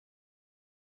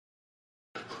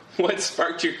What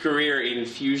sparked your career in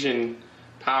fusion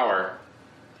power?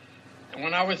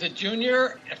 When I was a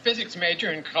junior, a physics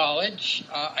major in college,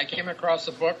 I came across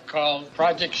a book called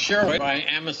Project Sherwood by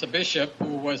Amos Bishop,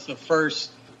 who was the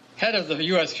first head of the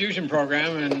U.S. fusion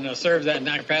program and served that in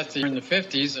that capacity in the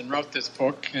 50s and wrote this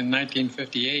book in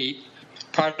 1958.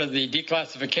 Part of the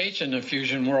declassification of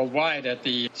fusion worldwide at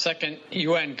the second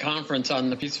UN conference on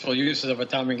the peaceful uses of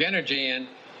atomic energy. And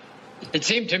it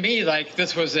seemed to me like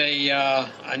this was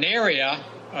an area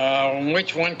in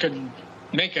which one could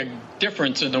make a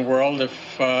difference in the world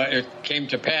if it came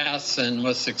to pass and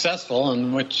was successful,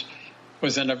 and which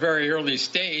was in a very early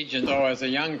stage. And so as a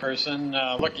young person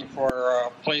looking for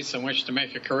a place in which to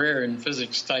make a career in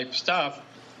physics type stuff,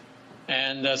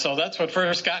 and so that's what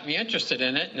first got me interested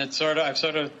in it. And I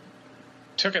sort of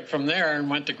took it from there and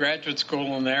went to graduate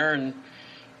school in there, and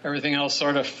everything else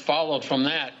sort of followed from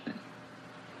that.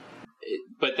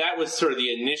 But that was sort of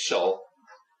the initial.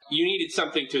 You needed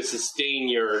something to sustain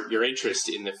your interest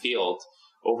in the field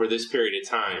over this period of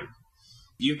time.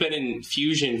 You've been in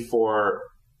fusion for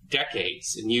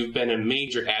decades, and you've been a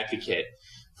major advocate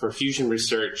for fusion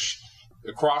research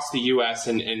across the U.S.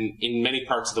 and in many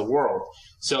parts of the world.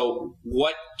 So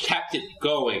what kept it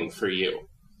going for you?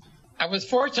 I was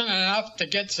fortunate enough to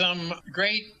get some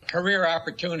great career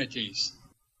opportunities.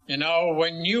 You know,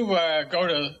 when you go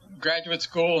to graduate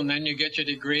school and then you get your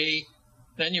degree,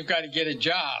 then you've got to get a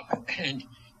job. And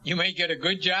you may get a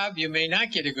good job, you may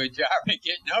not get a good job, you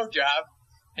get no job,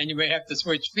 and you may have to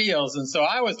switch fields. And so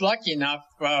I was lucky enough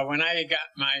when I got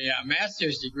my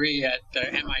master's degree at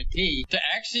MIT to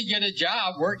actually get a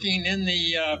job working in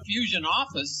the fusion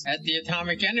office at the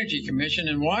Atomic Energy Commission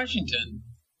in Washington.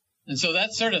 And so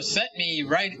that sort of set me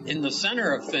right in the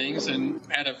center of things, and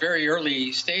at a very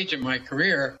early stage in my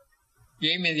career,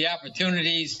 gave me the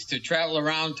opportunities to travel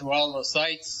around to all the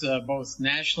sites, both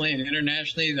nationally and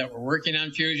internationally, that were working on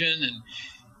fusion and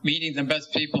meeting the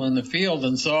best people in the field.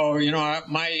 And so, you know,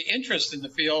 my interest in the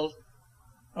field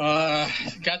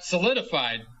got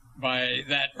solidified by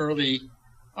that early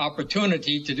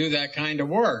opportunity to do that kind of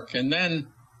work. And then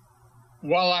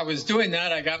while I was doing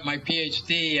that, I got my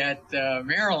PhD at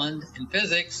Maryland in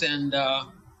physics. And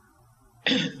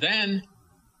then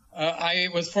I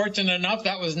was fortunate enough,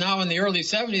 that was now in the early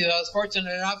 70s, I was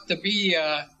fortunate enough to be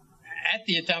at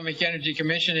the Atomic Energy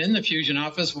Commission in the fusion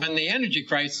office when the energy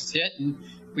crisis hit, and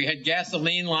we had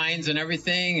gasoline lines and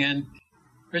everything, and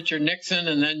Richard Nixon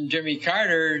and then Jimmy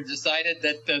Carter decided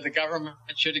that the government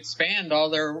should expand all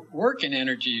their work in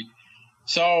energy.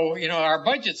 So, you know, our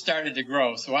budget started to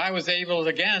grow. So I was able,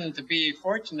 again, to be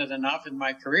fortunate enough in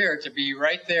my career to be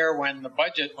right there when the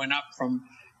budget went up from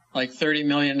like $30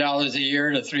 million a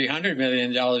year to $300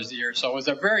 million a year. So it was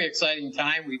a very exciting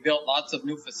time. We built lots of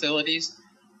new facilities.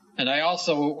 And I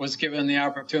also was given the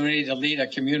opportunity to lead a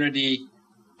community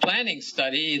planning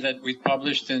study that we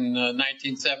published in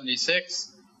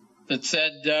 1976 that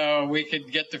said we could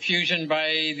get to fusion by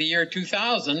the year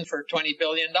 2000 for $20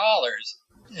 billion.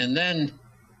 And then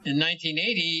in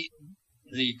 1980,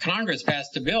 the Congress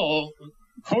passed a bill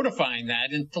codifying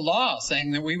that into law,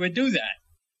 saying that we would do that.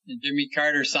 And Jimmy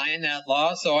Carter signed that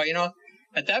law. So, you know,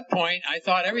 at that point, I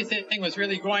thought everything was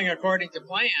really going according to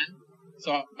plan.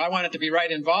 So I wanted to be right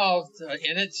involved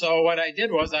in it. So what I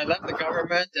did was I left the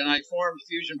government and I formed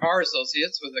Fusion Power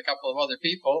Associates with a couple of other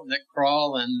people, Nick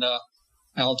Krall and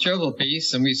Al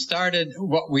Trivelpiece. And we started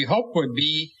what we hoped would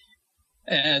be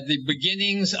the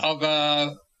beginnings of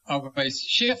a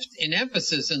shift in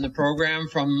emphasis in the program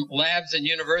from labs and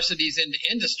universities into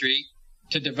industry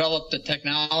to develop the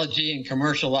technology and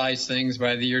commercialize things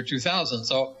by the year 2000.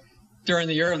 So during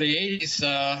the early 80s,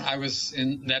 I was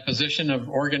in that position of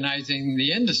organizing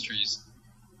the industries.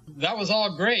 That was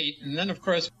all great. And then, of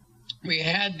course, we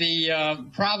had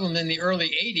the problem in the early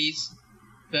 80s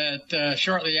that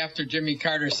shortly after Jimmy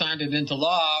Carter signed it into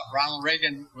law, Ronald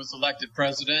Reagan was elected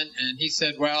president, and he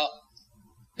said, well,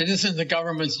 it isn't the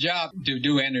government's job to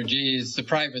do energy, it's the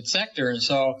private sector. And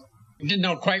so we didn't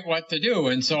know quite what to do.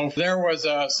 And so there was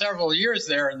several years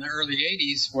there in the early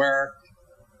 80s where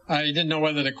I didn't know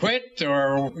whether to quit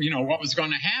or, you know, what was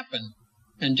going to happen.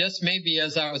 And just maybe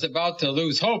as I was about to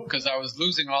lose hope, because I was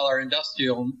losing all our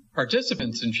industrial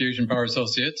participants in Fusion Power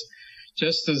Associates,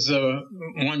 just as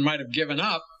one might have given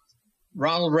up,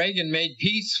 Ronald Reagan made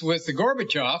peace with the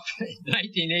Gorbachev in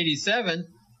 1987,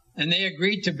 and they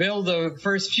agreed to build the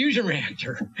first fusion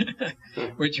reactor,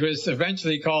 which was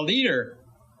eventually called ITER.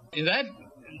 And that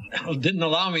didn't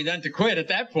allow me then to quit at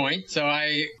that point, so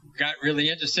I got really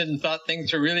interested and thought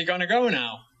things were really going to go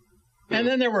now. And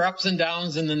then there were ups and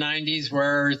downs in the 90s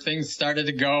where things started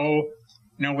to go.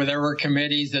 where there were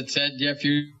committees that said, yeah,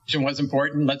 fusion was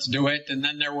important, let's do it. And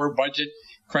then there were budget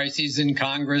crises in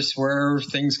Congress where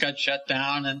things got shut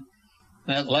down. And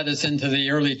that led us into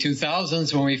the early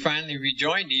 2000s when we finally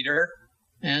rejoined ITER.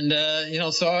 And,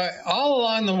 so all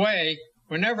along the way,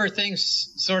 whenever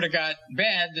things sort of got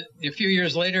bad, a few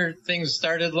years later, things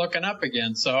started looking up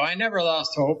again. So I never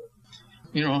lost hope.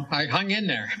 I hung in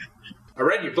there. I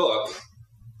read your book,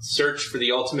 Search for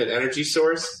the Ultimate Energy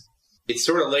Source. It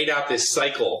sort of laid out this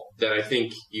cycle that I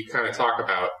think you kind of talk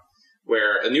about,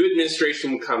 where a new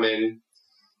administration will come in,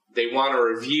 they want a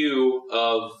review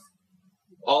of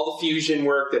all the fusion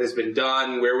work that has been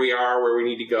done, where we are, where we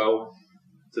need to go.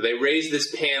 So they raise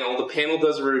this panel. The panel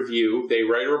does a review. They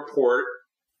write a report.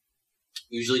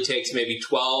 Usually takes maybe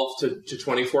 12 to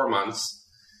 24 months.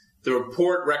 The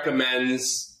report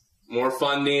recommends more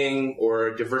funding or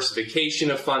a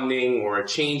diversification of funding or a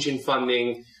change in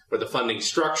funding or the funding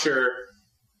structure.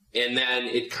 And then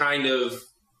it kind of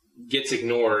gets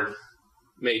ignored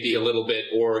maybe a little bit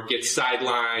or gets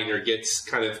sidelined or gets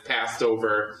kind of passed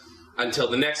over until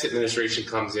the next administration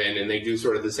comes in and they do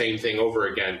sort of the same thing over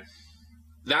again.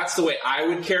 That's the way I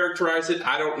would characterize it.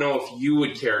 I don't know if you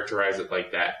would characterize it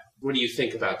like that. What do you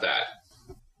think about that?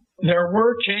 There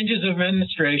were changes of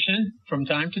administration from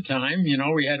time to time.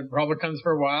 We had Republicans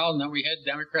for a while, and then we had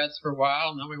Democrats for a while,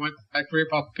 and then we went back to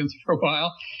Republicans for a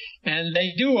while. And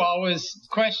they do always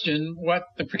question what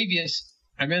the previous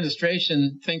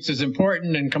administration thinks is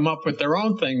important and come up with their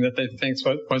own thing that they think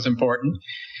was important.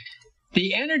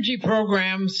 The energy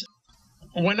programs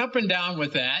went up and down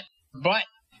with that, but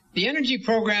the energy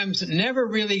programs never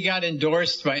really got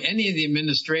endorsed by any of the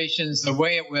administrations the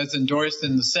way it was endorsed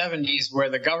in the 70s, where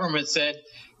the government said,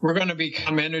 we're going to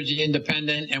become energy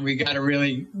independent and we got to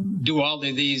really do all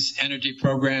of these energy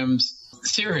programs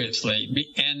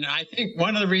seriously. And I think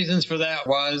one of the reasons for that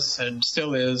was, and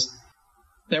still is,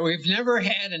 that we've never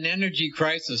had an energy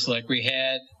crisis like we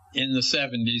had in the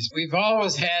 70s. We've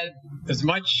always had as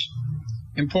much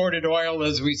imported oil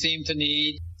as we seem to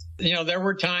need. There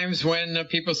were times when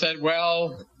people said,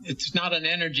 well, it's not an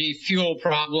energy fuel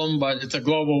problem, but it's a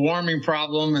global warming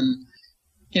problem. And,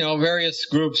 various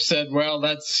groups said, well,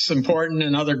 that's important.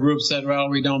 And other groups said, well,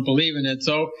 we don't believe in it.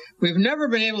 So we've never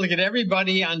been able to get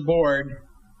everybody on board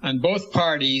on both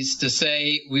parties to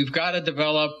say we've got to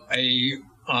develop a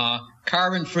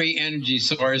carbon-free energy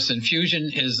source. And fusion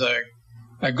is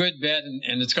a good bet,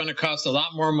 and it's going to cost a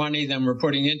lot more money than we're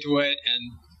putting into it.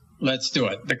 And let's do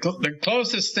it. The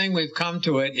closest thing we've come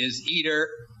to it is ITER,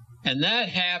 and that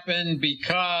happened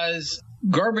because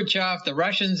Gorbachev, the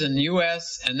Russians and the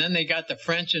U.S., and then they got the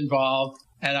French involved.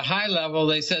 At a high level,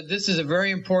 they said this is a very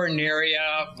important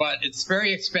area, but it's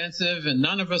very expensive, and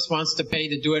none of us wants to pay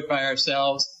to do it by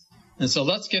ourselves. And so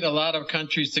let's get a lot of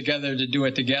countries together to do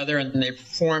it together, and they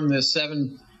formed this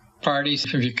 7 parties,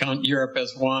 if you count Europe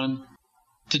as one,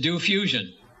 to do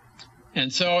fusion.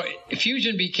 And so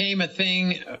fusion became a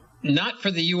thing not for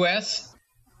the U.S.,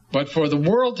 but for the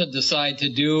world to decide to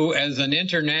do as an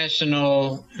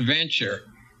international venture.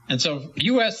 And so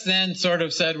U.S. then sort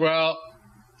of said, well,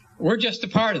 we're just a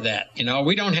part of that.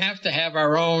 We don't have to have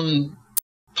our own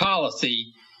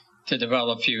policy to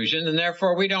develop fusion, and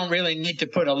therefore we don't really need to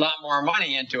put a lot more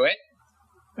money into it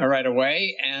right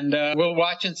away. And we'll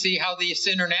watch and see how this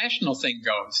international thing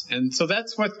goes. And so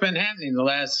that's what's been happening the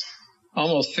last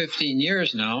almost 15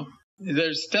 years now.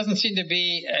 There doesn't seem to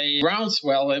be a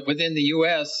groundswell within the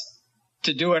U.S.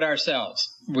 to do it ourselves.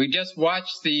 We just watch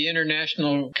the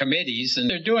international committees, and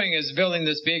they're doing is building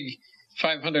this big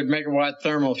 500 megawatt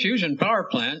thermal fusion power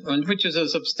plant, which is a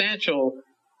substantial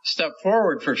step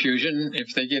forward for fusion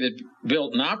if they get it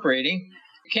built and operating.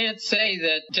 You can't say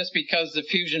that just because the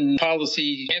fusion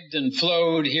policy ebbed and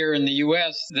flowed here in the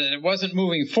U.S. that it wasn't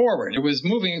moving forward. It was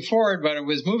moving forward, but it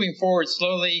was moving forward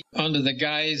slowly under the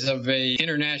guise of an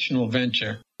international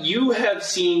venture. You have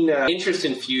seen interest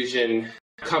in fusion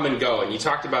come and go, and you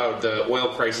talked about the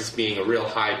oil crisis being a real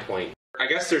high point. I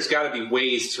guess there's got to be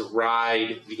ways to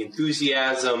ride the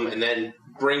enthusiasm and then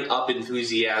bring up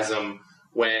enthusiasm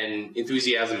when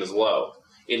enthusiasm is low.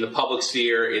 In the public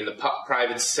sphere, in the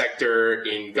private sector,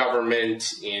 in government,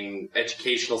 in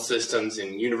educational systems,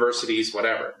 in universities,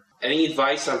 whatever. Any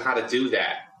advice on how to do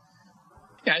that?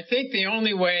 I think the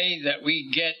only way that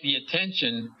we get the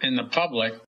attention in the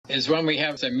public is when we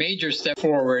have a major step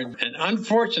forward. And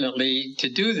unfortunately, to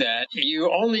do that,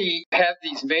 you only have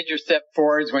these major step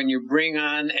forwards when you bring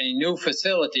on a new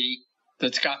facility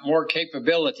that's got more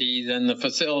capability than the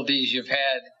facilities you've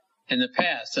had in the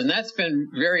past. And that's been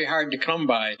very hard to come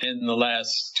by in the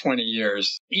last 20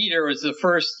 years. ITER is the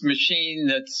first machine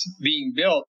that's being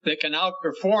built that can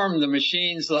outperform the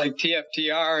machines like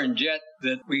TFTR and JET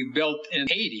that we built in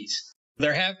the 80s.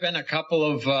 There have been a couple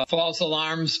of false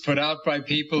alarms put out by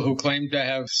people who claim to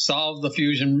have solved the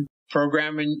fusion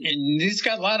program, and these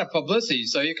got a lot of publicity.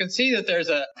 So you can see that there's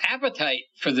an appetite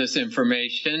for this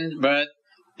information, but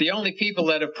the only people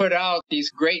that have put out these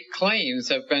great claims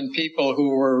have been people who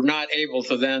were not able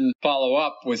to then follow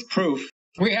up with proof.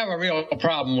 We have a real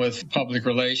problem with public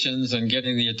relations and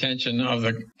getting the attention of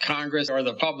the Congress or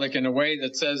the public in a way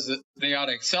that says that they ought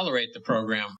to accelerate the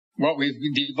program. What we've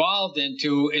devolved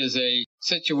into is a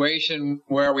situation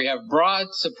where we have broad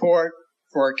support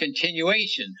for a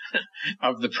continuation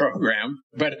of the program,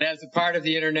 but as a part of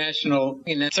the international,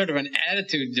 sort of an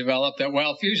attitude developed that,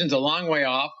 well, fusion's a long way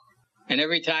off, and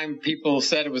every time people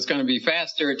said it was going to be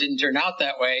faster, it didn't turn out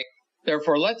that way.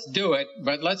 Therefore, let's do it,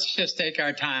 but let's just take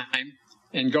our time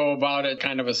and go about it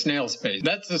kind of a snail's pace.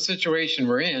 That's the situation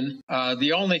we're in.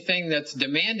 The only thing that's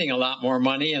demanding a lot more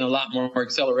money and a lot more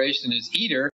acceleration is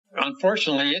ITER.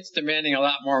 Unfortunately, it's demanding a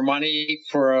lot more money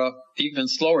for a even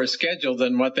slower schedule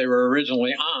than what they were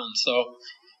originally on.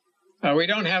 So we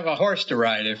don't have a horse to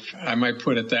ride, if I might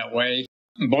put it that way.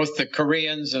 Both the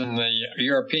Koreans and the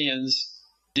Europeans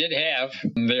did have,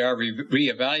 they are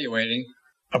reevaluating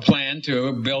a plan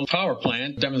to build a power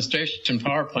plant, demonstration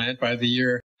power plant by the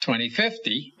year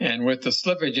 2050. And with the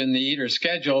slippage in the ITER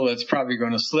schedule, it's probably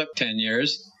going to slip 10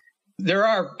 years. There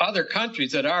are other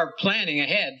countries that are planning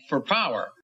ahead for power.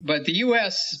 But the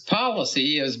U.S.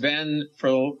 policy has been,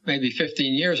 for maybe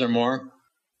 15 years or more,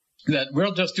 that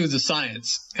we'll just do the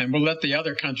science and we'll let the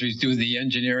other countries do the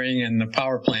engineering and the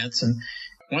power plants. And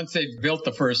once they've built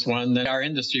the first one, then our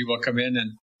industry will come in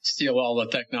and steal all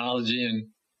the technology and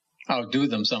outdo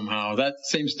them somehow. That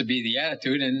seems to be the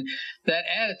attitude. And that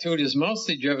attitude is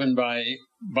mostly driven by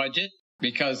budget,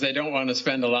 because they don't want to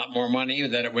spend a lot more money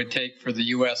that it would take for the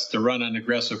U.S. to run an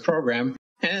aggressive program.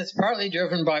 And it's partly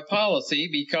driven by policy,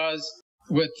 because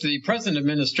with the present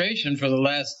administration for the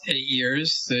last 8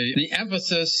 years, the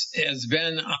emphasis has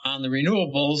been on the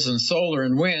renewables and solar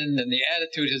and wind, and the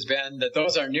attitude has been that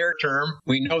those are near term.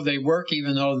 We know they work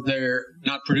even though they're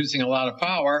not producing a lot of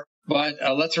power, but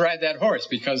let's ride that horse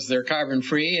because they're carbon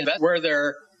free, and that's where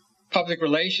their public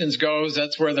relations goes,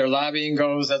 that's where their lobbying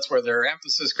goes, that's where their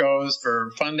emphasis goes for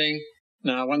funding.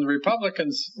 Now, when the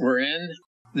Republicans were in,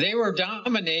 they were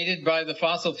dominated by the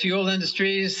fossil fuel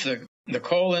industries, the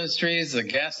coal industries, the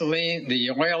gasoline,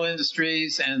 the oil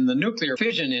industries, and the nuclear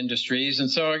fission industries.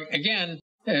 And so, again,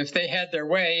 if they had their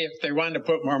way, if they wanted to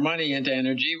put more money into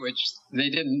energy, which they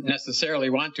didn't necessarily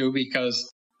want to because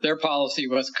their policy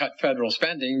was cut federal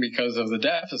spending because of the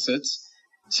deficits.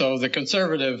 So the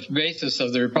conservative basis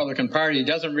of the Republican Party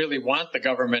doesn't really want the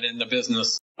government in the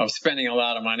business of spending a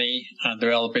lot of money on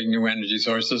developing new energy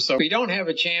sources. So we don't have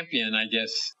a champion, I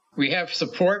guess. We have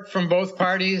support from both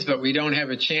parties, but we don't have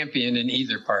a champion in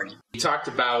either party. You talked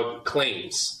about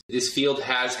claims. This field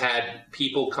has had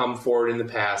people come forward in the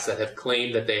past that have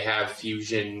claimed that they have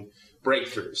fusion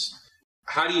breakthroughs.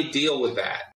 How do you deal with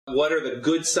that? What are the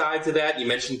good sides of that? You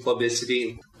mentioned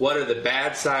publicity. What are the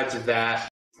bad sides of that?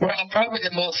 Well, probably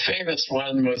the most famous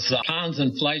one was the Hans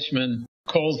and Fleischmann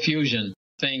cold fusion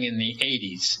thing in the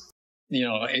 80s. You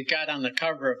know, it got on the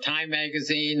cover of Time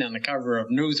magazine, on the cover of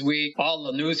Newsweek, all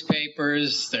the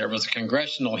newspapers. There was a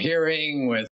congressional hearing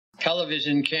with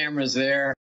television cameras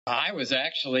there. I was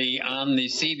actually on the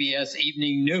CBS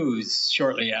Evening News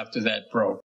shortly after that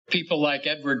broke. People like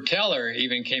Edward Teller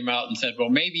even came out and said, well,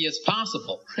 maybe it's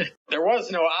possible. There was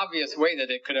no obvious way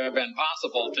that it could have been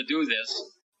possible to do this.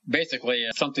 Basically,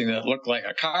 something that looked like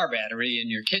a car battery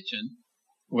in your kitchen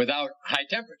without high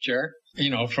temperature. You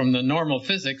know, from the normal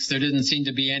physics, there didn't seem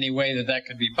to be any way that that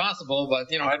could be possible.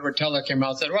 But, you know, Edward Teller came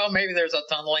out and said, well, maybe there's a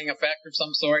tunneling effect of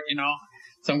some sort, you know,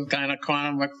 some kind of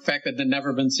quantum effect that had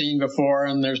never been seen before,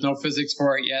 and there's no physics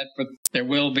for it yet, but there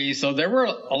will be. So there were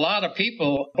a lot of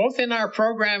people, both in our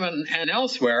program and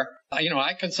elsewhere. You know,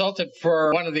 I consulted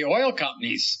for one of the oil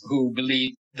companies who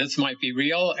believed this might be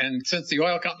real. And since the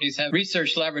oil companies have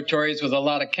research laboratories with a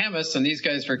lot of chemists, and these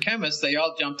guys were chemists, they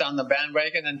all jumped on the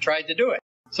bandwagon and tried to do it.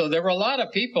 So there were a lot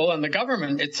of people, and the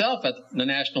government itself at the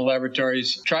national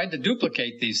laboratories tried to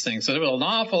duplicate these things. So there was an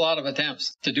awful lot of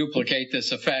attempts to duplicate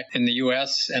this effect in the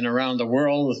U.S. and around the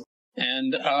world.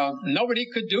 And nobody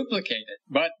could duplicate it.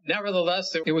 But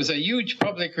nevertheless, it was a huge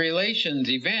public relations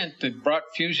event that brought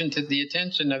fusion to the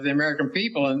attention of the American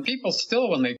people. And people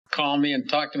still, when they call me and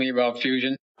talk to me about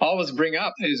fusion, always bring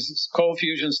up, is cold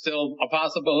fusion still a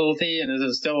possibility, and is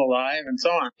it still alive, and so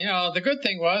on. You know, the good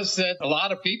thing was that a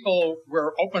lot of people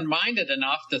were open-minded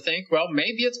enough to think, well,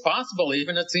 maybe it's possible,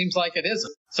 even it seems like it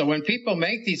isn't. So when people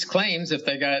make these claims, if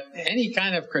they got any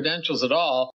kind of credentials at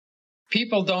all,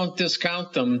 people don't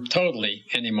discount them totally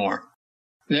anymore.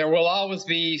 There will always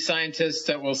be scientists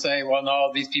that will say, well,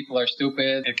 no, these people are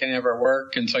stupid. It can never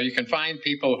work. And so you can find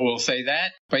people who will say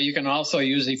that, but you can also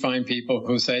usually find people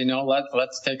who say, no,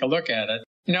 let's take a look at it.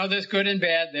 There's good and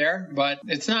bad there, but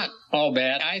it's not all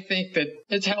bad. I think that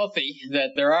it's healthy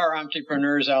that there are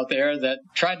entrepreneurs out there that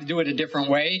try to do it a different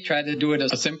way, try to do it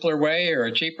a simpler way or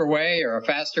a cheaper way or a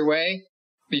faster way,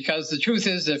 because the truth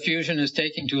is that fusion is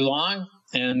taking too long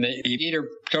and the ITER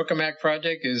tokamak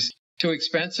project is too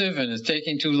expensive and it's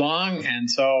taking too long. And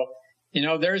so,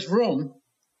 there's room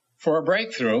for a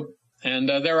breakthrough. And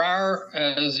there are,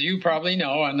 as you probably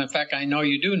know, and in fact, I know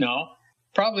you do know,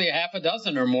 probably a half a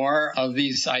dozen or more of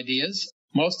these ideas.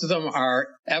 Most of them are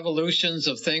evolutions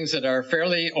of things that are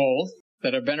fairly old,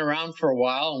 that have been around for a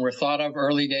while and were thought of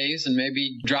early days and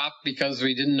maybe dropped because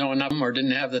we didn't know enough or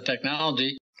didn't have the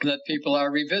technology that people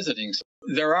are revisiting. So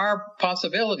there are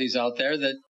possibilities out there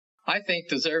that I think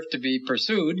deserve to be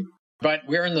pursued. But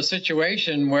we're in the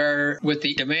situation where, with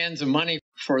the demands of money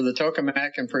for the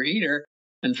tokamak and for ITER,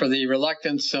 and for the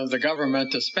reluctance of the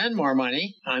government to spend more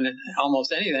money on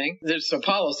almost anything, there's a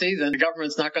policy that the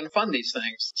government's not going to fund these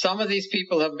things. Some of these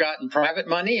people have gotten private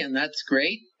money, and that's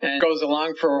great, and it goes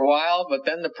along for a while, but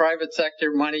then the private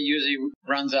sector money usually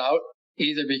runs out,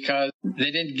 either because they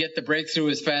didn't get the breakthrough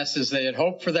as fast as they had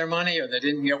hoped for their money, or they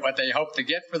didn't get what they hoped to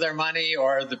get for their money,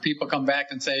 or the people come back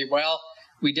and say, well,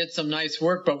 we did some nice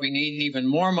work, but we need even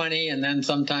more money. And then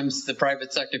sometimes the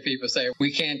private sector people say,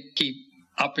 we can't keep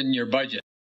upping your budget.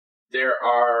 There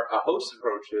are a host of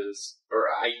approaches or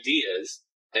ideas,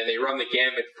 and they run the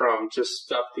gamut from just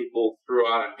stuff people threw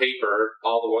out on paper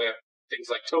all the way up to things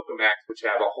like tokamaks, which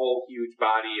have a whole huge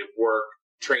body of work,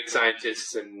 trained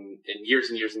scientists, and years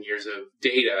and years and years of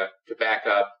data to back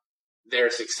up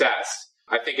their success.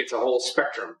 I think it's a whole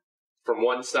spectrum from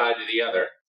one side to the other.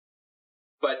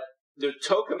 But the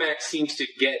tokamak seems to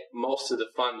get most of the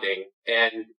funding,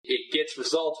 and it gets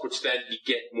results, which then you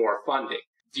get more funding.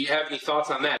 Do you have any thoughts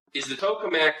on that? Is the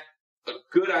tokamak a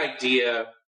good idea,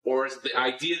 or is it the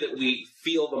idea that we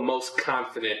feel the most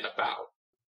confident about?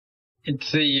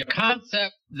 It's the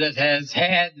concept that has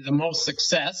had the most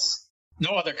success.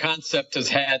 No other concept has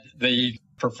had the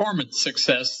performance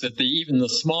success that even the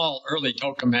small early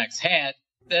tokamaks had,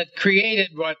 that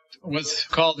created what was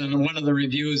called in one of the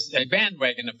reviews a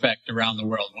bandwagon effect around the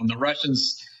world. When the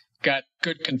Russians got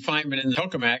good confinement in the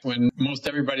tokamak, when most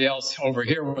everybody else over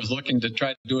here was looking to try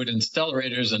to do it in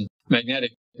stellarators and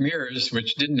magnetic mirrors,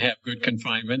 which didn't have good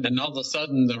confinement, and all of a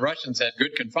sudden the Russians had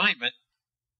good confinement,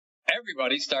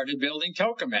 everybody started building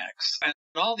tokamaks. And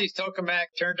all these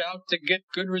tokamaks turned out to get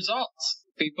good results.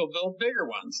 People built bigger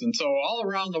ones. And so all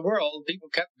around the world, people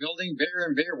kept building bigger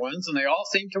and bigger ones, and they all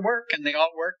seemed to work, and they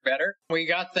all worked better. We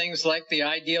got things like the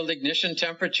ideal ignition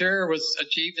temperature was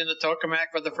achieved in the tokamak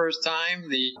for the first time.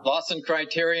 The Lawson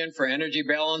criterion for energy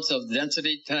balance of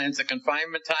density times the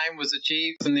confinement time was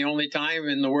achieved, and the only time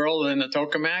in the world in a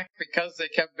tokamak, because they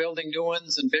kept building new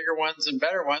ones and bigger ones and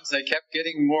better ones, they kept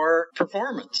getting more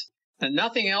performance. And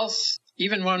nothing else,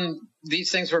 even when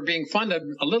these things were being funded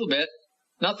a little bit,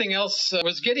 nothing else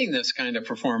was getting this kind of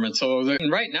performance. So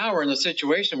right now we're in a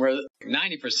situation where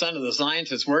 90% of the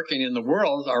scientists working in the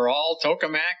world are all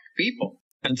tokamak people.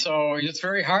 And so it's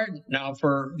very hard now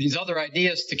for these other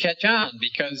ideas to catch on,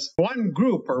 because one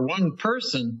group or one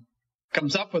person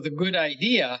comes up with a good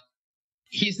idea.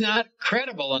 He's not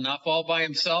credible enough all by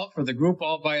himself, or the group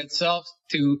all by itself,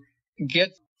 to get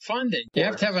funding. You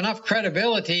have to have enough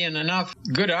credibility and enough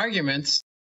good arguments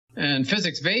and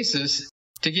physics basis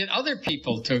to get other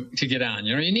people to get on.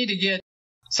 You need to get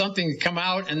something to come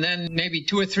out, and then maybe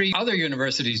 2 or 3 other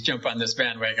universities jump on this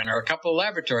bandwagon, or a couple of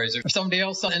laboratories, or somebody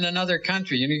else in another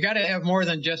country. You got to have more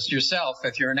than just yourself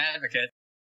if you're an advocate.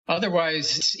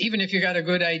 Otherwise, even if you got a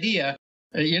good idea,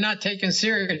 you're not taken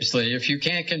seriously if you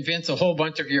can't convince a whole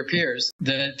bunch of your peers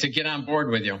to get on board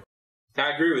with you.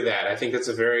 I agree with that. I think that's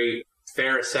a very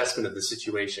fair assessment of the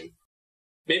situation.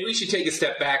 Maybe we should take a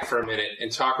step back for a minute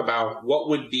and talk about what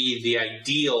would be the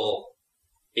ideal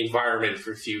environment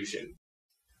for fusion.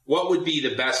 What would be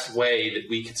the best way that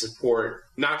we could support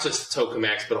not just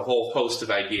tokamaks, but a whole host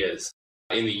of ideas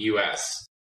in the U.S.?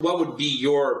 What would be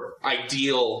your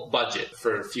ideal budget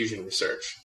for fusion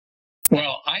research?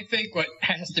 Well, I think what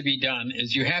has to be done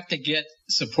is you have to get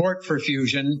support for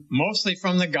fusion, mostly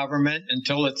from the government,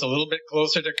 until it's a little bit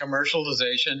closer to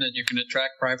commercialization and you can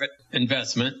attract private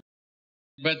investment.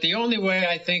 But the only way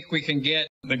I think we can get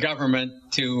the government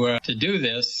to do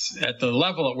this at the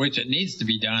level at which it needs to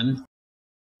be done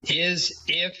is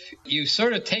if you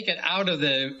sort of take it out of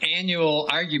the annual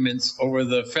arguments over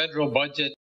the federal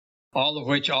budget, all of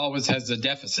which always has a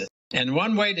deficit. And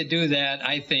one way to do that,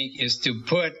 I think, is to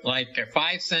put like a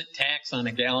 5-cent tax on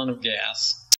a gallon of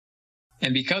gas.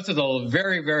 And because of the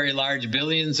very, very large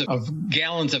billions of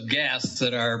gallons of gas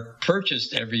that are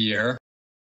purchased every year,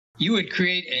 you would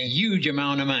create a huge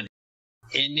amount of money.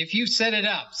 And if you set it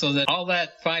up so that all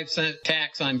that 5-cent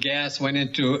tax on gas went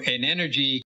into an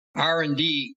energy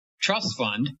R&D trust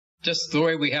fund, just the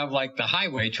way we have like the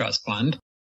highway trust fund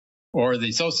or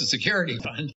the Social Security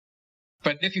fund,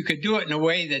 but if you could do it in a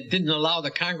way that didn't allow the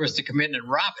Congress to come in and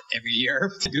rob it every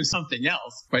year to do something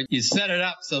else, but you set it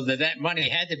up so that that money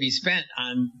had to be spent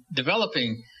on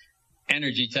developing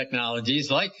energy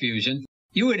technologies like fusion,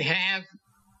 you would have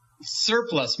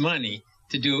surplus money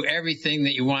to do everything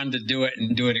that you wanted to do it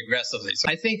and do it aggressively. So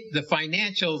I think the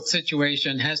financial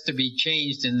situation has to be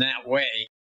changed in that way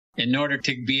in order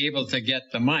to be able to get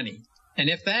the money. And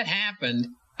if that happened,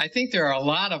 I think there are a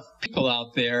lot of people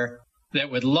out there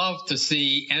that would love to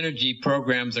see energy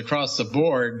programs across the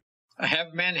board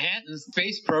have Manhattan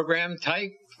space program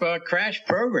type crash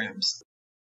programs.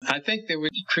 I think they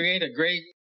would create a great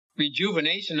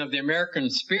rejuvenation of the American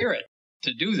spirit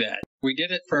to do that. We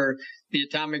did it for the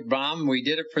atomic bomb. We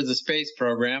did it for the space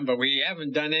program, but we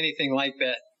haven't done anything like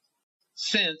that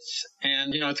since.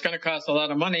 And, it's going to cost a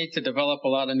lot of money to develop a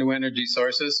lot of new energy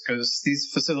sources because these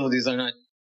facilities are not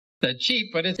that cheap,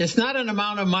 but it's not an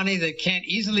amount of money that can't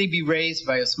easily be raised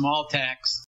by a small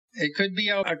tax. It could be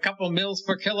a couple mils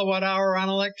per kilowatt hour on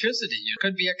electricity. It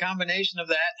could be a combination of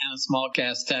that and a small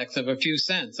gas tax of a few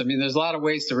cents. I mean, there's a lot of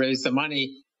ways to raise the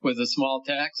money with a small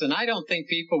tax, and I don't think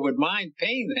people would mind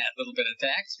paying that little bit of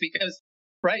tax because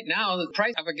right now the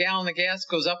price of a gallon of gas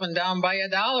goes up and down by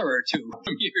 $1 or $2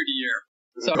 from year to year.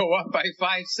 So go up by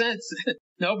 5 cents.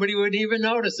 Nobody would even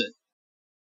notice it.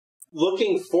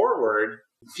 Looking forward,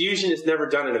 fusion is never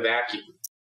done in a vacuum.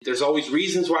 There's always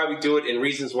reasons why we do it and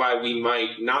reasons why we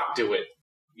might not do it.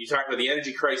 You talked about the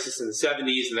energy crisis in the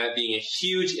 70s and that being a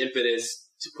huge impetus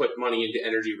to put money into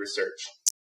energy research.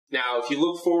 Now, if you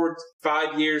look forward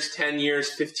 5 years, 10 years,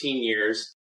 15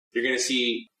 years, you're going to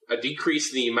see a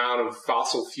decrease in the amount of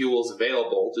fossil fuels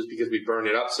available just because we burn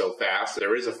it up so fast.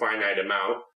 There is a finite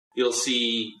amount. You'll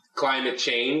see climate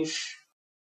change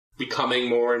becoming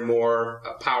more and more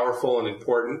powerful and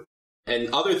important.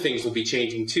 And other things will be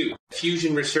changing too.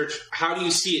 Fusion research, how do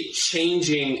you see it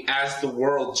changing as the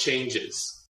world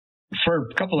changes? For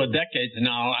a couple of decades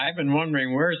now, I've been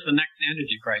wondering where's the next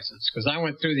energy crisis? Because I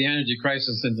went through the energy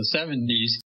crisis in the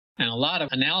 70s, and a lot of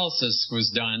analysis was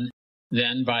done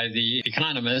then by the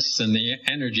economists and the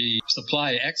energy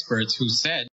supply experts who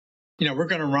said, we're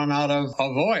going to run out of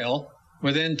oil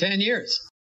within 10 years.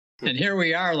 And here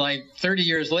we are like 30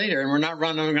 years later, and we're not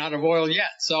running out of oil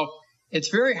yet. So it's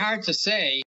very hard to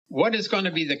say what is going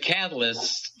to be the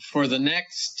catalyst for the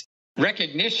next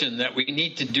recognition that we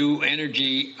need to do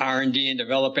energy R&D and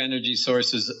develop energy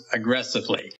sources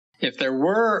aggressively. If there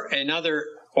were another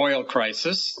oil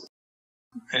crisis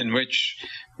in which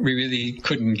we really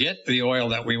couldn't get the oil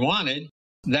that we wanted,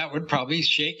 that would probably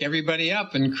shake everybody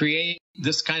up and create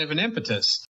this kind of an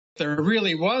impetus. There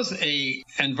really was an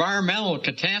environmental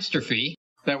catastrophe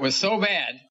that was so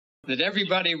bad that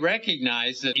everybody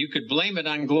recognized that you could blame it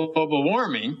on global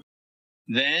warming,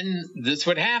 then this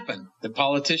would happen. The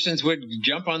politicians would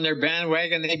jump on their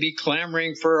bandwagon. They'd be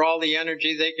clamoring for all the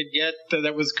energy they could get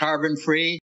that was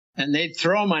carbon-free, and they'd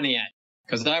throw money at it.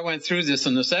 Because I went through this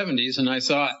in the 70s, and I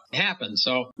saw it happen.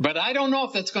 But I don't know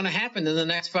if that's going to happen in the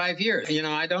next 5 years.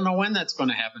 I don't know when that's going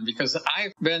to happen, because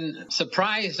I've been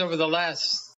surprised over the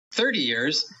last 30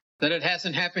 years that it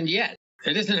hasn't happened yet.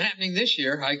 It isn't happening this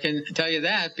year, I can tell you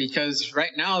that, because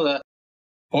right now the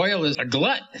oil is a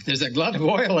glut. There's a glut of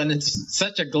oil, and it's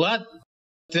such a glut.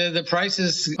 The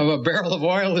prices of a barrel of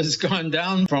oil has gone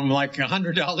down from like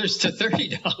 $100 to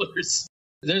 $30.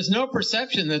 There's no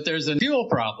perception that there's a fuel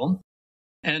problem.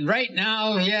 And right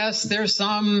now, yes, there's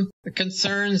some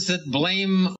concerns that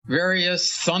blame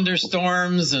various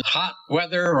thunderstorms and hot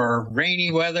weather or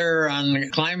rainy weather on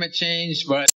climate change,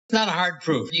 but it's not a hard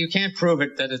proof. You can't prove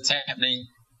it that it's happening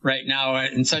right now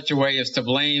in such a way as to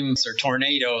blame or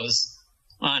tornadoes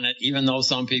on it, even though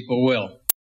some people will.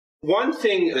 One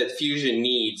thing that fusion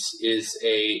needs is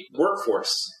a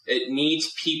workforce. It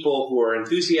needs people who are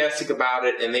enthusiastic about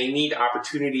it, and they need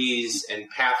opportunities and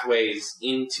pathways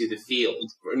into the field.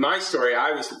 In my story,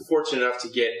 I was fortunate enough to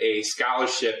get a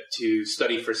scholarship to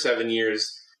study for 7 years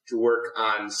to work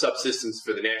on subsystems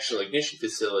for the National Ignition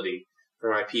Facility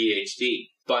for my PhD.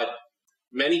 But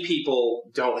many people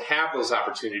don't have those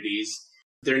opportunities.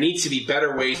 There needs to be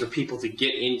better ways for people to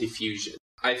get into fusion.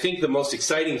 I think the most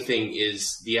exciting thing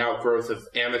is the outgrowth of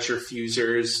amateur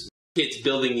fusers, kids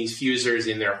building these fusers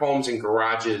in their homes and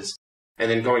garages. and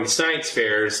then going to science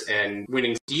fairs and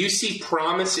winning. Do you see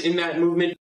promise in that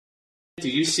movement? Do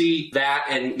you see that,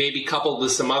 and maybe coupled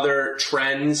with some other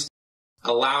trends,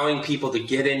 allowing people to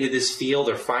get into this field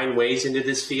or find ways into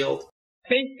this field? I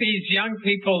think these young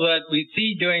people that we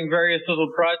see doing various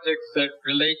little projects that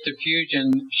relate to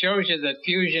fusion shows you that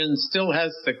fusion still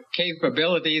has the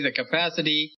capability, the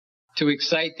capacity to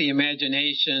excite the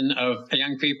imagination of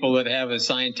young people that have a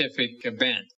scientific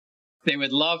bent. They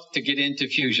would love to get into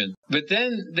fusion, but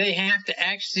then they have to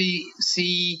actually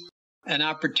see an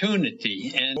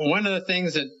opportunity. And one of the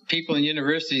things that people in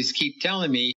universities keep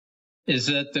telling me is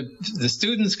that the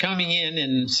students coming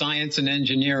in science and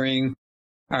engineering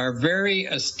are very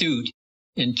astute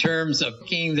in terms of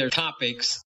picking their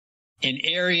topics in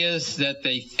areas that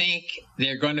they think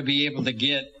they're going to be able to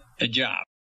get a job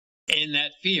in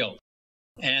that field.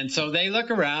 And so they look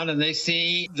around and they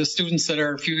see the students that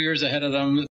are a few years ahead of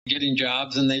them getting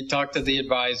jobs, and they talk to the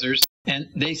advisors, and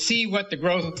they see what the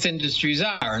growth industries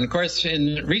are. And of course,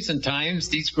 in recent times,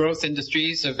 these growth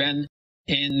industries have been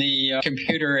in the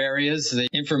computer areas, the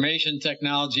information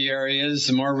technology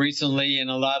areas, more recently in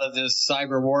a lot of the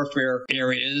cyber warfare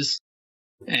areas.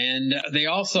 And they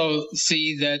also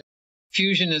see that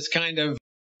fusion is kind of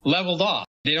leveled off.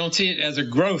 They don't see it as a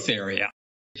growth area.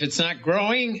 If it's not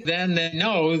growing, then they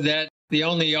know that the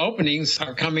only openings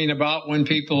are coming about when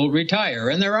people retire.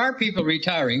 And there are people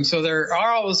retiring, so there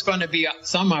are always going to be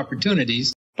some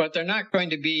opportunities, but they're not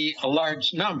going to be a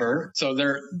large number. So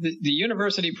the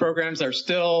university programs are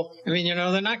still,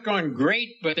 they're not going great,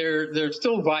 but they're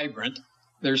still vibrant.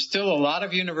 There's still a lot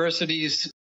of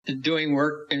universities doing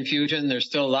work in fusion. There's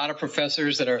still a lot of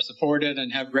professors that are supported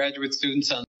and have graduate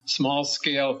students on small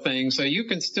scale things. So you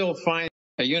can still find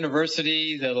a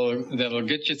university that'll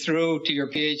get you through to your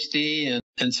PhD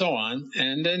and so on.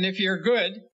 And then if you're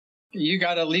good, you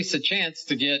got at least a chance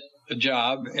to get a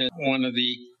job at one of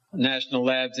the national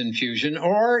labs in fusion,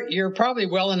 or you're probably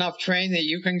well enough trained that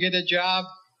you can get a job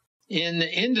in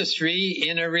the industry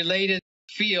in a related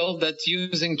field that's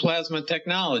using plasma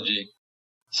technology.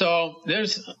 So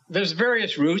there's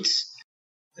various routes.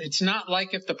 It's not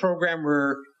like if the program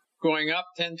were going up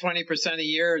 10, 20% a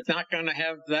year, it's not going to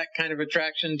have that kind of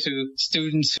attraction to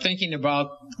students thinking about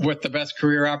what the best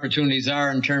career opportunities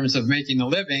are in terms of making a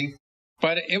living.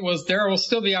 But there will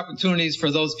still be opportunities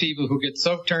for those people who get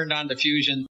so turned on to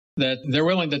fusion that they're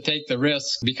willing to take the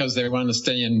risk because they want to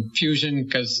stay in fusion,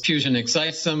 because fusion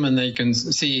excites them and they can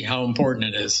see how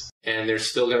important it is. And there's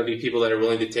still going to be people that are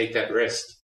willing to take that risk.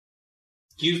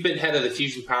 You've been head of the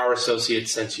Fusion Power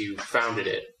Associates since you founded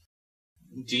it.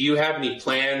 Do you have any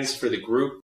plans for the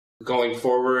group going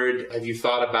forward? Have you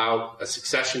thought about a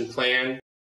succession plan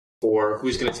for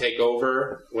who's going to take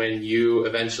over when you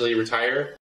eventually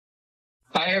retire?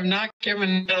 I have not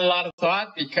given it a lot of thought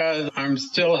because I'm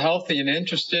still healthy and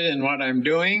interested in what I'm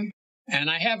doing. And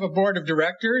I have a board of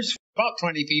directors, about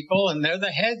 20 people, and they're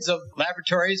the heads of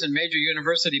laboratories and major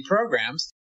university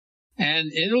programs.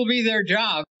 And it'll be their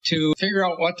job to figure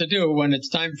out what to do when it's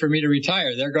time for me to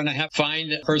retire. They're going to have to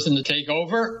find a person to take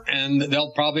over, and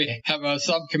they'll probably have a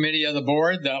subcommittee of the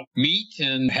board that'll meet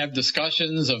and have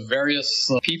discussions of various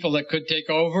people that could take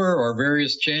over or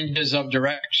various changes of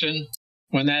direction.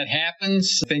 When that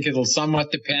happens, I think it'll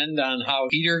somewhat depend on how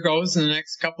ITER goes in the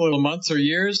next couple of months or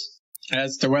years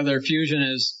as to whether fusion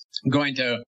is going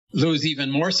to lose even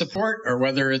more support or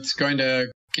whether it's going to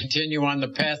continue on the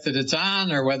path that it's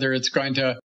on or whether it's going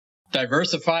to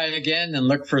diversify again and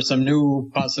look for some new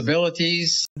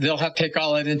possibilities. They'll have to take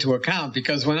all that into account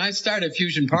because when I started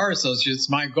Fusion Power Associates,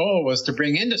 my goal was to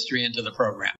bring industry into the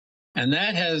program. And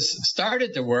that has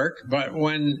started to work, but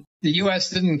when the U.S.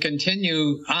 didn't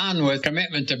continue on with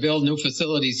commitment to build new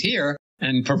facilities here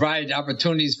and provide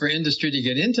opportunities for industry to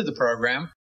get into the program,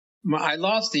 I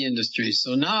lost the industry.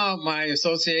 So now my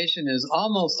association is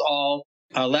almost all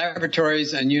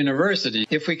laboratories and universities.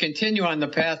 If we continue on the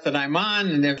path that I'm on,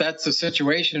 and if that's the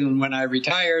situation when I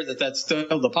retire, that's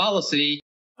still the policy,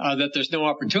 that there's no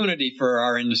opportunity for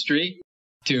our industry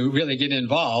to really get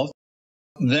involved,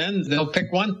 then they'll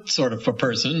pick one sort of a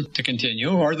person to continue,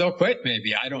 or they'll quit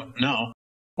maybe. I don't know.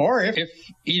 Or if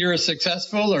ITER is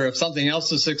successful, or if something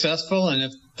else is successful, and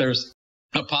if there's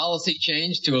a policy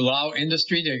change to allow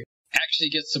industry to actually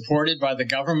get supported by the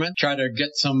government, try to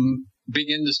get some big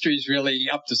industries really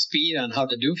up to speed on how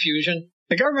to do fusion.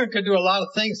 The government could do a lot of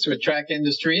things to attract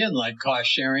industry in, like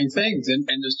cost-sharing things. And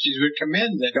industries would come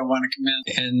in. They don't want to come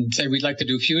in and say, we'd like to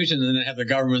do fusion, and then have the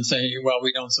government say, well,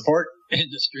 we don't support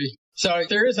industry. So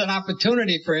there is an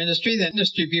opportunity for industry. The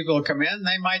industry people come in,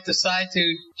 they might decide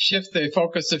to shift the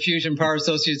focus of Fusion Power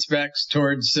Associates back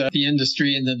towards the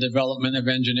industry and the development of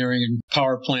engineering and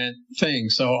power plant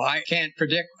things. So I can't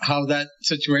predict how that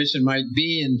situation might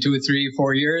be in 2, 3,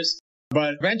 4 years.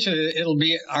 But eventually it'll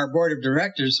be our board of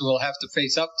directors who will have to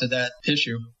face up to that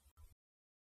issue.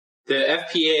 The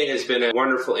FPA has been a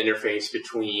wonderful interface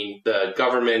between the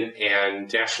government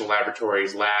and national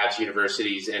laboratories, labs,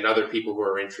 universities, and other people who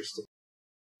are interested.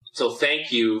 So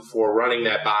thank you for running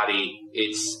that body.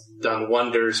 It's done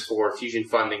wonders for fusion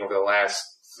funding over the last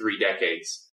 3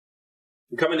 decades.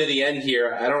 I'm coming to the end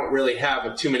here. I don't really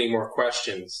have too many more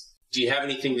questions. Do you have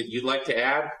anything that you'd like to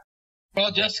add?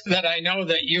 Well, just that I know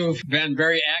that you've been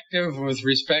very active with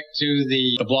respect to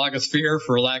the blogosphere,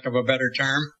 for lack of a better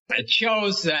term. It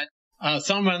shows that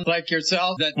someone like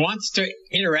yourself that wants to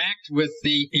interact with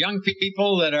the young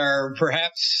people that are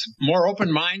perhaps more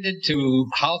open-minded to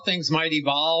how things might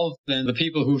evolve than the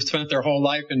people who've spent their whole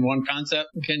life in one concept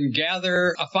can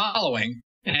gather a following.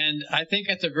 And I think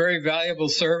it's a very valuable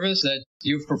service that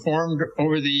you've performed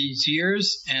over these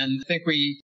years, and I think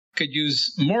we could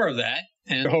use more of that.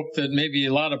 And hope that maybe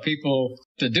a lot of people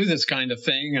that do this kind of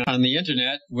thing on the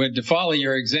internet would follow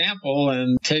your example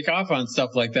and take off on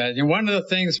stuff like that. And one of the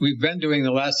things we've been doing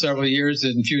the last several years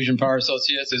in Fusion Power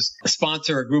Associates is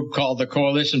sponsor a group called the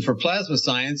Coalition for Plasma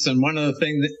Science. And one of the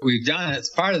things that we've done as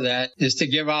part of that is to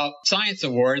give out science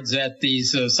awards at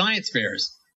these science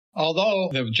fairs. Although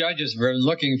the judges were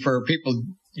looking for people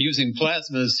using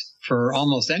plasmas for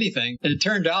almost anything, it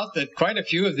turned out that quite a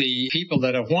few of the people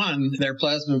that have won their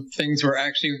plasma things were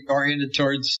actually oriented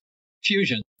towards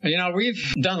fusion. You know, we've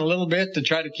done a little bit to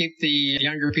try to keep the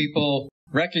younger people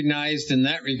recognized in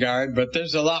that regard, but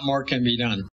there's a lot more can be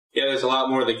done. Yeah, there's a lot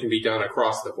more that can be done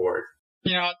across the board.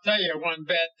 You know, I'll tell you one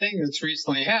bad thing that's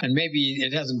recently happened. Maybe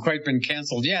it hasn't quite been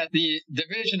canceled yet. The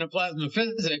Division of Plasma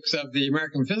Physics of the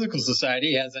American Physical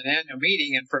Society has an annual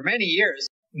meeting, and for many years,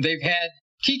 they've had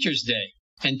Teachers' Day.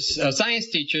 And science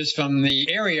teachers from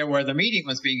the area where the meeting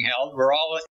was being held were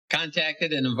all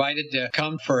contacted and invited to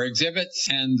come for exhibits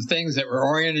and things that were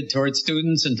oriented towards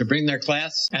students and to bring their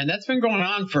class. And that's been going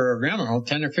on for, I don't know,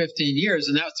 10 or 15 years.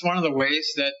 And that's one of the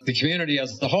ways that the community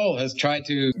as a whole has tried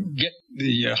to get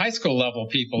the high school level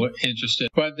people interested.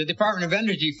 But the Department of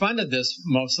Energy funded this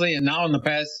mostly. And now in the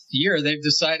past year, they've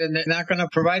decided they're not going to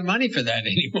provide money for that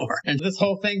anymore. And this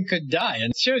whole thing could die.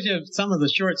 And it shows you some of the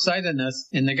short-sightedness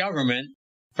in the government.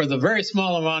 For the very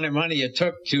small amount of money it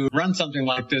took to run something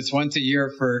like this once a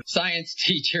year for science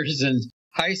teachers and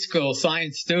high school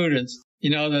science students,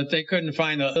 you know, that they couldn't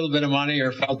find a little bit of money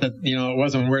or felt that, you know, it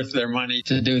wasn't worth their money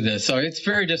to do this. So it's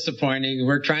very disappointing.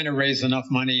 We're trying to raise enough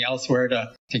money elsewhere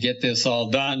to get this all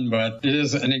done, but it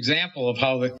is an example of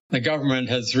how the government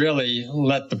has really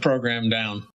let the program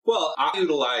down. Well, I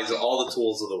utilize all the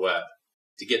tools of the web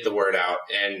to get the word out.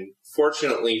 And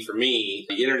fortunately for me,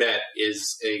 the internet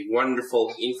is a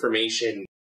wonderful information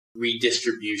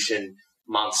redistribution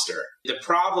monster. The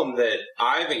problem that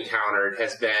I've encountered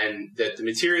has been that the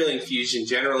material in fusion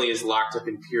generally is locked up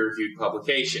in peer-reviewed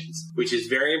publications, which is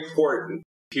very important.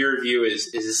 Peer review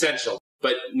is essential.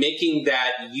 But making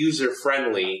that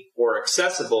user-friendly or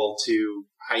accessible to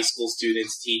high school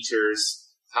students, teachers,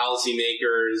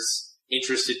 policymakers,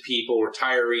 interested people,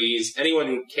 retirees, anyone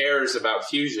who cares about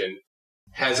fusion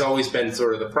has always been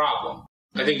sort of the problem.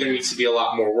 I think there needs to be a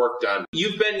lot more work done.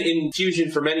 You've been in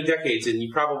fusion for many decades, and you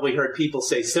probably heard people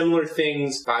say similar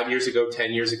things 5 years ago,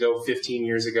 10 years ago, 15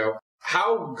 years ago.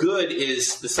 How good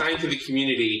is the scientific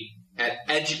community at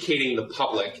educating the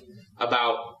public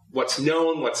about what's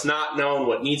known, what's not known,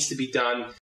 what needs to be done?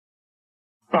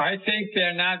 I think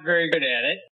they're not very good at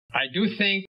it. I do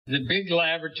think the big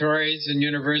laboratories and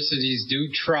universities do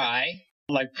try,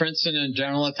 like Princeton and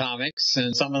General Atomics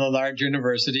and some of the large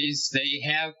universities. They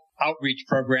have outreach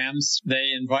programs. They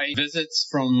invite visits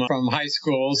from high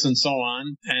schools and so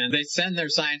on, and they send their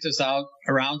scientists out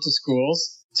around to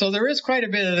schools. So there is quite a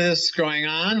bit of this going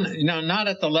on, you know, not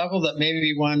at the level that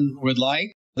maybe one would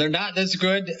like. They're not as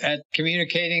good at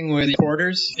communicating with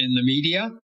reporters in the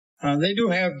media. They do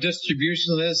have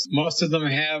distribution lists. Most of them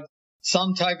have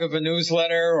some type of a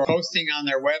newsletter or posting on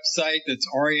their website that's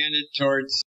oriented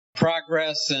towards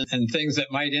progress and things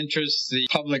that might interest the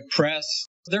public press.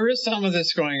 There is some of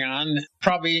this going on,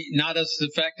 probably not as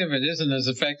effective. It isn't as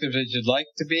effective as you'd like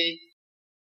to be.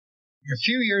 A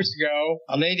few years ago,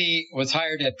 a lady was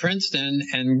hired at Princeton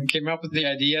and came up with the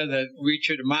idea that we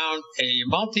should mount a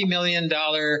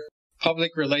multi-million-dollar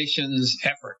public relations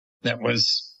effort that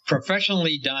was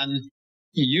professionally done,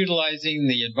 utilizing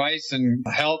the advice and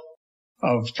help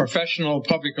of professional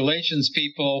public relations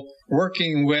people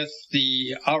working with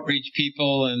the outreach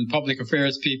people and public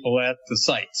affairs people at the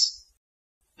sites.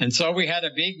 And so we had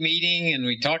a big meeting and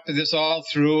we talked this all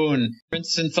through, and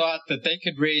Princeton thought that they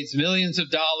could raise millions of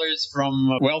dollars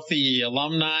from wealthy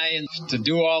alumni and to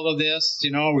do all of this.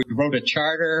 We wrote a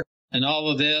charter and all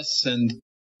of this, and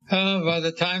by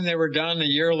the time they were done, a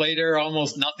year later,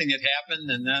 almost nothing had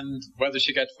happened. And then whether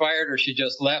she got fired or she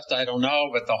just left, I don't know,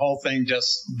 but the whole thing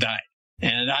just died.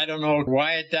 And I don't know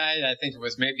why it died. I think it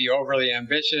was maybe overly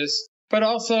ambitious. But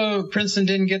also, Princeton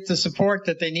didn't get the support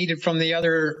that they needed from the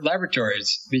other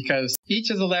laboratories, because each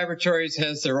of the laboratories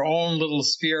has their own little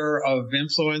sphere of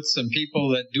influence and people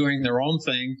that doing their own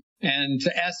thing. And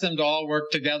to ask them to all work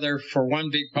together for one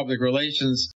big public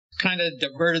relations kind of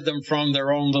diverted them from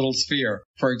their own little sphere.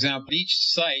 For example, each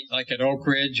site, like at Oak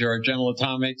Ridge or General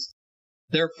Atomics,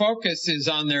 their focus is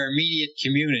on their immediate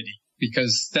community,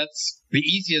 because that's the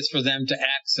easiest for them to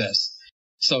access.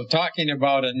 So talking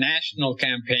about a national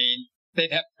campaign,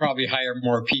 they'd have to probably hire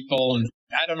more people. And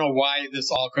I don't know why this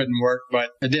all couldn't work, but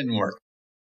it didn't work.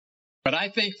 But I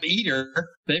think ITER,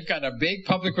 they've got a big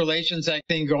public relations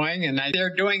thing going, and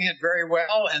they're doing it very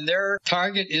well, and their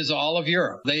target is all of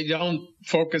Europe. They don't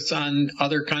focus on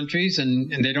other countries,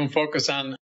 and they don't focus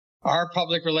on our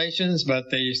public relations, but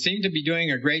they seem to be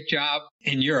doing a great job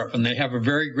in Europe, and they have a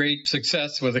very great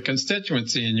success with a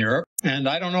constituency in Europe. And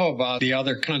I don't know about the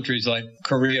other countries like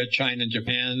Korea, China,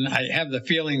 Japan. I have the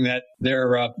feeling that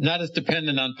they're not as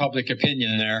dependent on public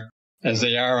opinion there as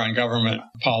they are on government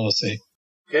policy.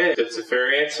 Okay, that's a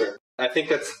fair answer. I think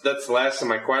that's the last of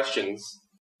my questions.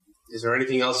 Is there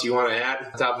anything else you want to add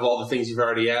on top of all the things you've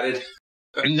already added?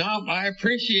 No, I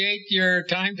appreciate your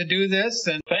time to do this,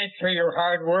 and thanks for your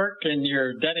hard work and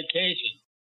your dedication.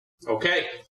 Okay.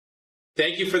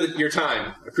 Thank you for your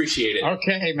time. Appreciate it.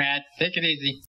 Okay, Matt. Take it easy.